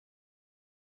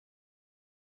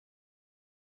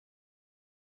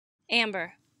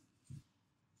Amber.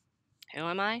 Who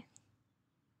am I?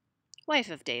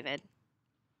 Wife of David.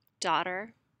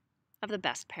 Daughter of the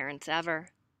best parents ever.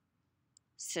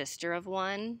 Sister of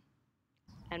one.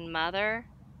 And mother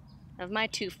of my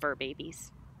 2 fur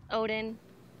babies, Odin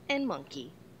and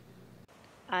Monkey.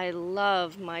 I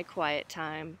love my quiet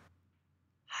time.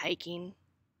 Hiking,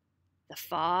 the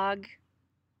fog,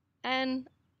 and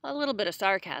a little bit of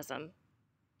sarcasm.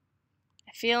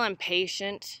 I feel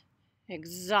impatient,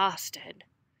 exhausted,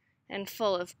 and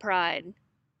full of pride.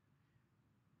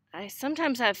 I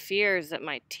sometimes have fears that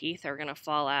my teeth are going to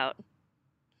fall out.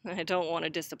 I don't want to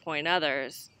disappoint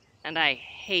others, and I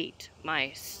hate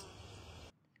mice.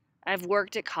 I've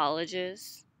worked at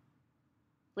colleges,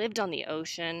 lived on the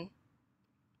ocean,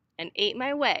 and ate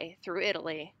my way through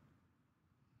Italy.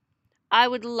 I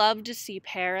would love to see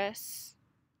Paris.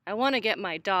 I want to get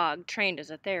my dog trained as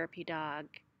a therapy dog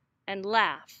and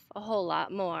laugh a whole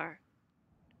lot more.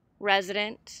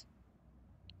 Resident,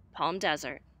 Palm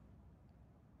Desert,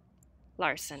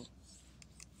 Larsen.